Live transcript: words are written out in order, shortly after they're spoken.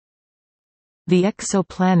The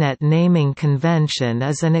exoplanet naming convention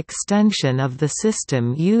is an extension of the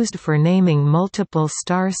system used for naming multiple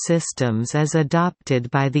star systems as adopted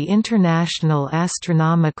by the International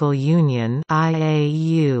Astronomical Union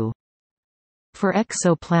 (IAU). For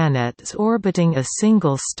exoplanets orbiting a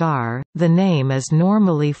single star, the name is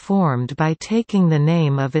normally formed by taking the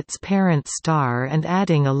name of its parent star and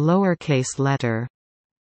adding a lowercase letter.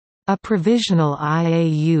 A provisional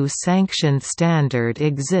IAU-sanctioned standard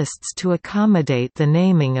exists to accommodate the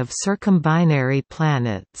naming of circumbinary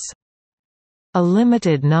planets. A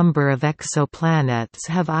limited number of exoplanets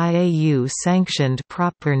have IAU-sanctioned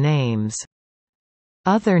proper names.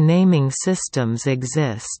 Other naming systems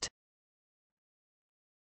exist.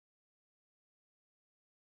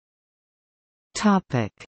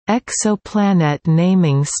 Exoplanet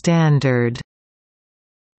naming standard.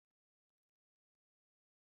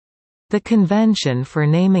 The convention for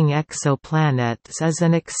naming exoplanets is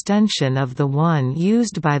an extension of the one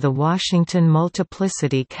used by the Washington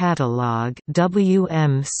Multiplicity Catalog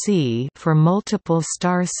 (WMC) for multiple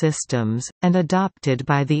star systems, and adopted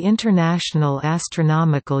by the International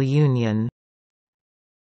Astronomical Union.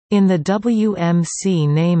 In the WMC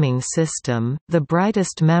naming system, the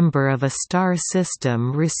brightest member of a star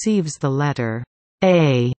system receives the letter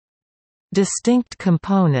A. Distinct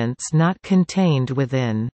components not contained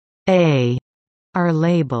within A are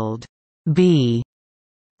labeled B,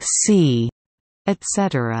 C,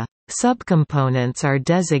 etc. Subcomponents are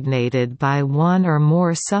designated by one or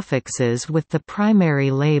more suffixes with the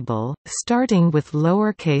primary label, starting with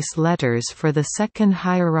lowercase letters for the second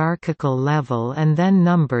hierarchical level and then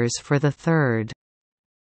numbers for the third.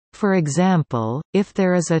 For example, if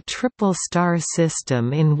there is a triple star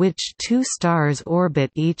system in which two stars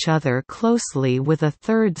orbit each other closely with a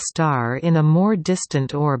third star in a more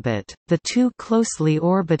distant orbit, the two closely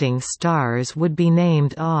orbiting stars would be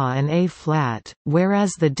named A and A-flat,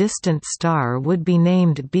 whereas the distant star would be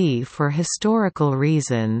named B for historical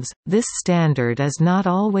reasons. This standard is not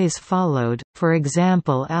always followed. For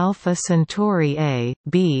example, Alpha Centauri A,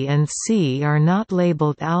 B and C are not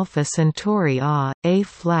labeled Alpha Centauri A,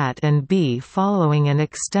 A-flat and B following an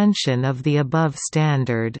extension of the above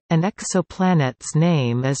standard. An exoplanet's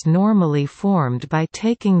name is normally formed by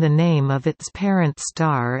taking the name of its parent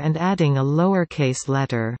star and adding a lowercase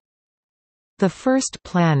letter. The first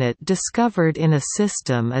planet discovered in a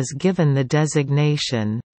system is given the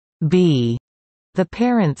designation B. The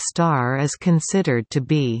parent star is considered to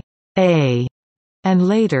be A, and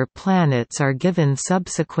later planets are given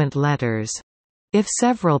subsequent letters. If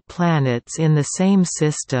several planets in the same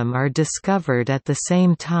system are discovered at the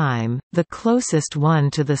same time, the closest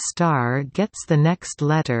one to the star gets the next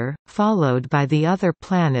letter, followed by the other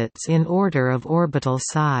planets in order of orbital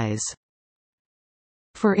size.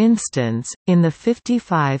 For instance, in the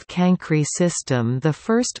 55 Cancri system, the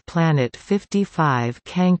first planet 55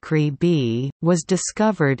 Cancri b was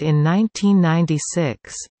discovered in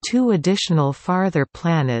 1996. Two additional farther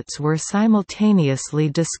planets were simultaneously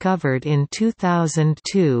discovered in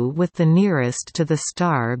 2002, with the nearest to the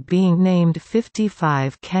star being named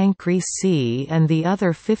 55 Cancri c and the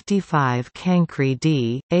other 55 Cancri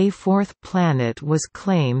d. A fourth planet was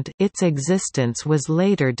claimed, its existence was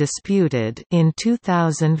later disputed, in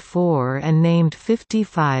 2004 and named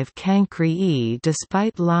 55 Cancri e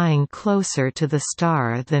despite lying closer to the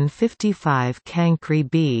star than 55 Cancri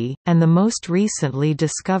b, and the most recently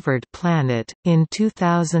discovered planet, in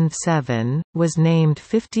 2007, was named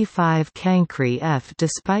 55 Cancri f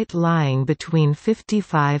despite lying between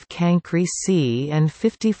 55 Cancri c and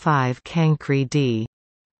 55 Cancri d.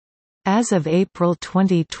 As of April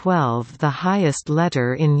 2012, the highest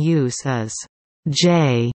letter in use is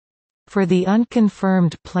J for the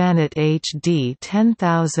unconfirmed planet HD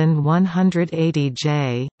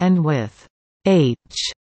 10180J, and with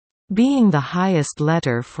H being the highest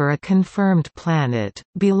letter for a confirmed planet,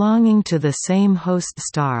 belonging to the same host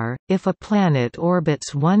star. If a planet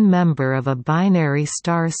orbits one member of a binary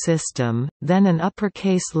star system, then an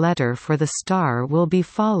uppercase letter for the star will be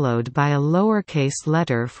followed by a lowercase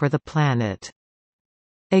letter for the planet.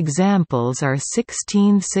 Examples are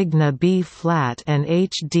 16 Cygni B-flat and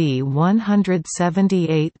HD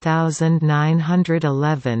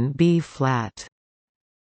 178911 B-flat.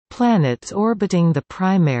 Planets orbiting the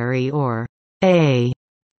primary or A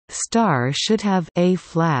star should have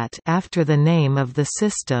A-flat after the name of the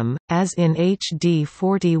system, as in HD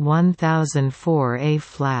 41004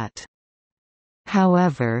 A-flat.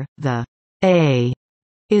 However, the A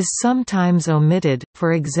is sometimes omitted.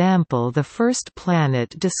 For example, the first planet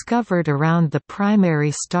discovered around the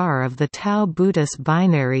primary star of the Tau Bootis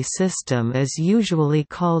binary system is usually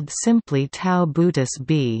called simply Tau Bootis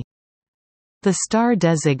b. The star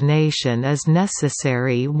designation is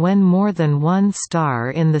necessary when more than one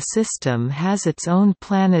star in the system has its own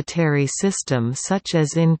planetary system, such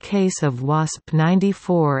as in case of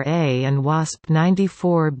WASP-94A and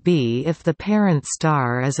WASP-94b. If the parent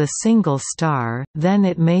star is a single star, then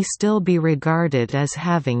it may still be regarded as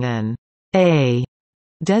having an A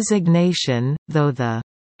designation, though the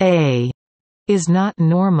A is not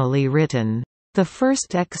normally written. The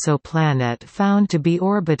first exoplanet found to be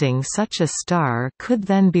orbiting such a star could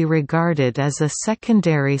then be regarded as a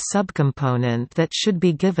secondary subcomponent that should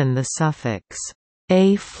be given the suffix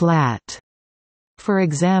A-flat. For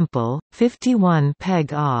example, 51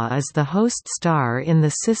 Peg A is the host star in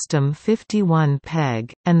the system 51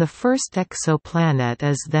 Peg, and the first exoplanet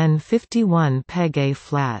is then 51 Peg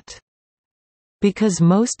A-flat. Because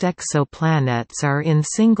most exoplanets are in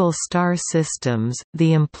single star systems,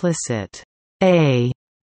 the implicit A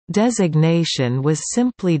designation was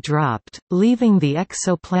simply dropped, leaving the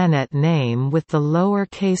exoplanet name with the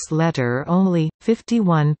lowercase letter only,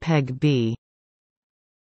 51 Peg B.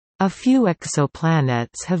 A few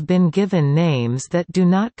exoplanets have been given names that do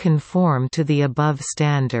not conform to the above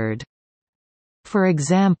standard. For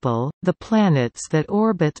example, the planets that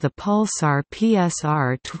orbit the pulsar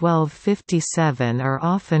PSR 1257 are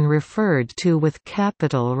often referred to with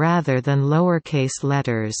capital rather than lowercase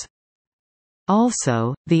letters.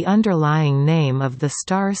 Also, the underlying name of the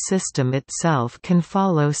star system itself can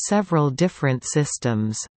follow several different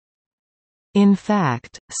systems. In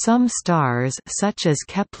fact, some stars such as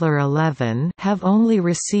Kepler-11 have only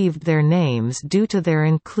received their names due to their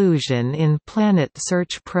inclusion in planet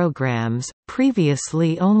search programs,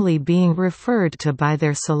 previously only being referred to by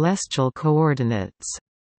their celestial coordinates.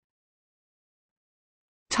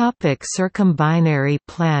 Circumbinary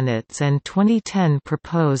planets and 2010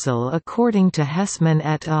 proposal. According to Hessman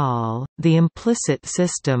et al., the implicit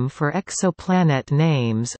system for exoplanet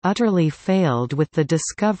names utterly failed with the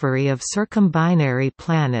discovery of circumbinary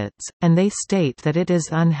planets, and they state that it is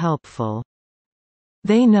unhelpful.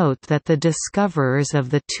 They note that the discoverers of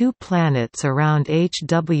the two planets around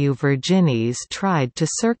HW Virginis tried to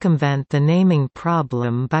circumvent the naming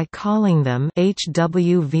problem by calling them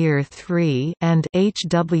HW Vir 3 and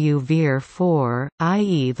HW Vir 4,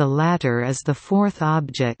 i.e. the latter is the fourth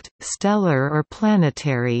object, stellar or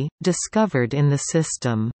planetary, discovered in the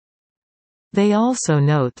system. They also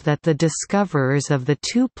note that the discoverers of the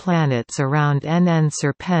two planets around NN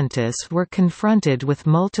Serpentis were confronted with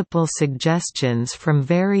multiple suggestions from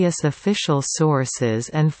various official sources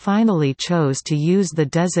and finally chose to use the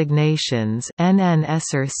designations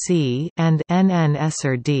NN-SR-C and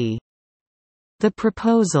NN-SR-D. The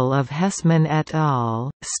proposal of Hessman et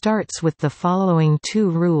al. Starts with the following two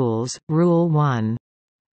rules. Rule 1.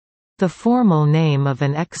 The formal name of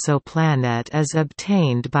an exoplanet is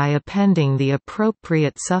obtained by appending the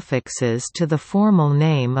appropriate suffixes to the formal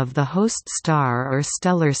name of the host star or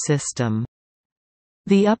stellar system.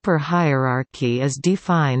 The upper hierarchy is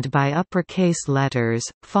defined by uppercase letters,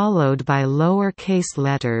 followed by lowercase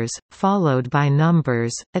letters, followed by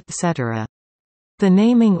numbers, etc. The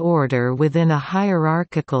naming order within a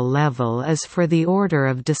hierarchical level is for the order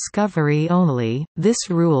of discovery only. This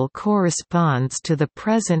rule corresponds to the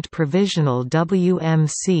present provisional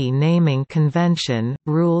WMC naming convention,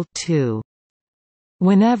 Rule 2.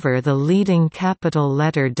 Whenever the leading capital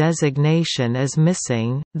letter designation is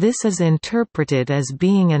missing, this is interpreted as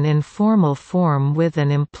being an informal form with an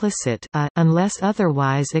implicit a, unless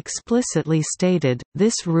otherwise explicitly stated.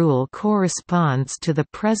 This rule corresponds to the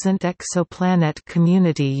present exoplanet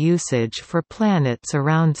community usage for planets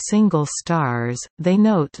around single stars. They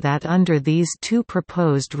note that under these two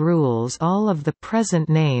proposed rules, all of the present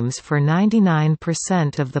names for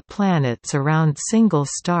 99% of the planets around single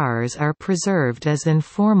stars are preserved as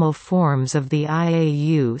informal forms of the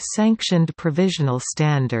IAU-sanctioned provisional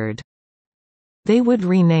standard. They would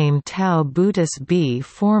rename Tau Bootis B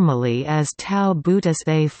formally as Tau Bootis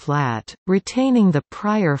A-flat, retaining the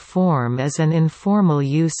prior form as an informal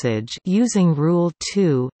usage using Rule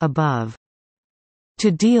 2, above.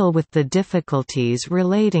 To deal with the difficulties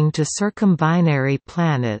relating to circumbinary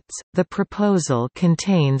planets, the proposal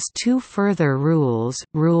contains two further rules.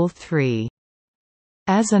 Rule 3.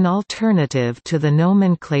 As an alternative to the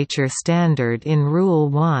nomenclature standard in Rule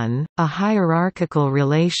 1, a hierarchical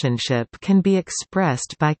relationship can be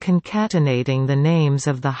expressed by concatenating the names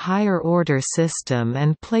of the higher-order system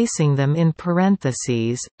and placing them in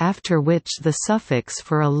parentheses, after which the suffix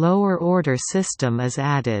for a lower-order system is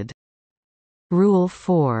added. Rule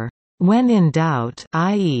 4. When in doubt,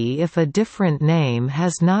 i.e. if a different name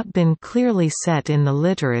has not been clearly set in the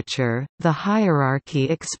literature, the hierarchy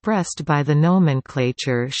expressed by the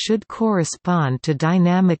nomenclature should correspond to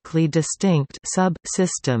dynamically distinct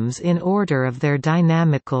sub-systems in order of their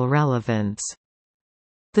dynamical relevance.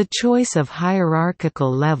 The choice of hierarchical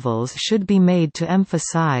levels should be made to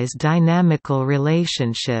emphasize dynamical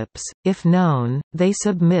relationships. If known, they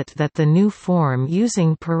submit that the new form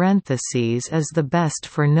using parentheses is the best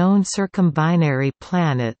for known circumbinary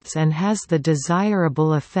planets and has the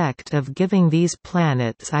desirable effect of giving these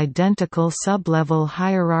planets identical sublevel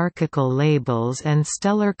hierarchical labels and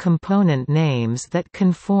stellar component names that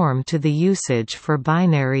conform to the usage for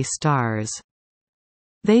binary stars.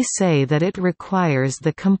 They say that it requires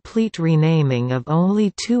the complete renaming of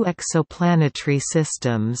only 2 exoplanetary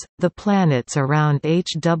systems. The planets around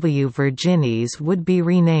HW Virginis would be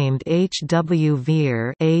renamed HW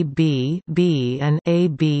Vir AB B and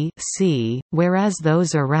AB C, whereas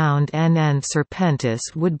those around NN Serpentis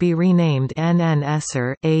would be renamed NN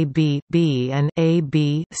Esser AB B and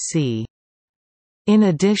AB C. In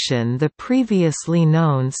addition, the previously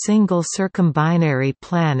known single circumbinary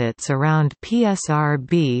planets around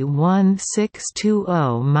PSRB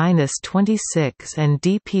 1620-26 and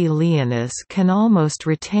DP Leonis can almost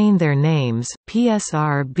retain their names,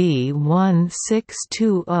 PSRB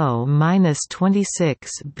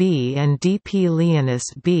 1620-26b and DP Leonis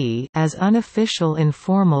b, as unofficial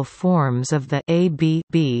informal forms of the AB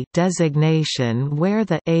designation where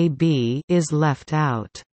the AB is left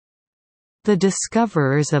out. The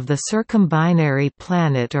discoverers of the circumbinary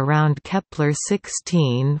planet around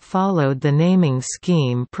Kepler-16 followed the naming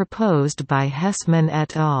scheme proposed by Hessman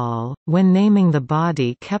et al., when naming the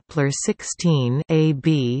body Kepler-16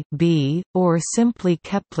 AB B, or simply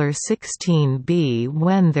Kepler-16b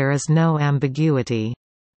when there is no ambiguity.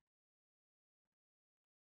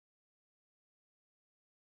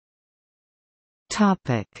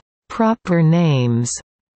 Proper names.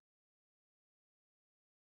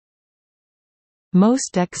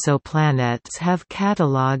 Most exoplanets have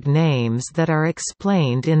catalog names that are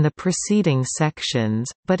explained in the preceding sections,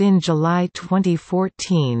 but in July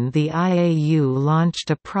 2014 the IAU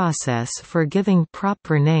launched a process for giving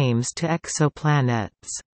proper names to exoplanets.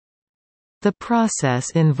 The process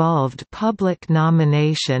involved public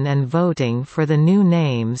nomination and voting for the new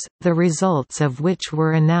names, the results of which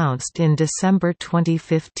were announced in December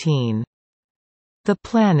 2015. The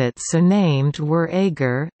planets so named were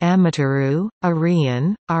Aegir, Amaterasu,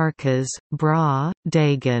 Arion, Arcas, Bra,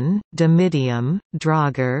 Dagon, Dimidium,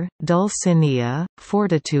 Draugr, Dulcinea,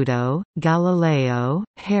 Fortitudo, Galileo,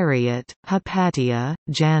 Harriet, Hypatia,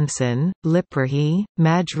 Janssen, Liprahi,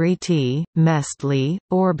 Majriti, Mestli,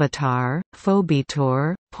 Orbitar,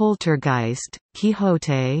 Phobetor, Poltergeist,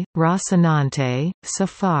 Quixote, Rocinante,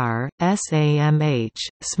 Safar, Samh,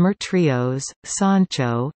 Smertrios,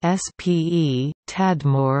 Sancho, Spe,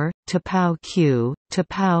 Tadmor, Tapau Q,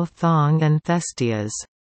 Tapau Thong and Thestias.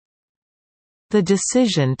 The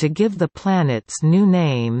decision to give the planets new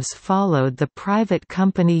names followed the private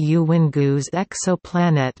company Uwingu's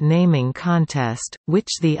exoplanet naming contest, which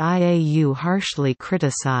the IAU harshly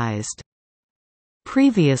criticized.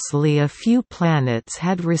 Previously a few planets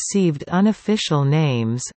had received unofficial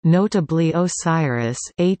names, notably Osiris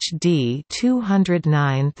HD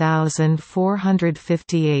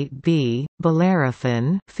 209458b,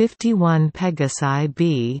 Bellerophon 51 Pegasi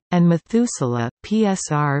b, and Methuselah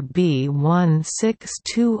PSRB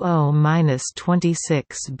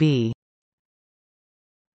 1620-26b.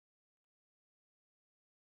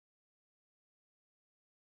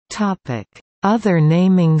 Topic: Other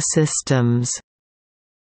naming systems.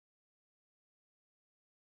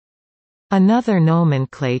 Another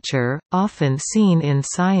nomenclature, often seen in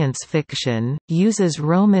science fiction, uses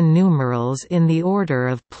Roman numerals in the order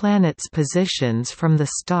of planets' positions from the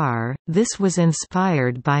star. This was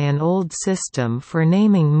inspired by an old system for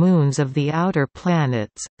naming moons of the outer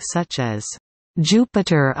planets, such as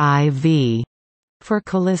Jupiter IV for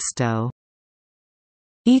Callisto.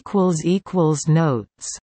 Notes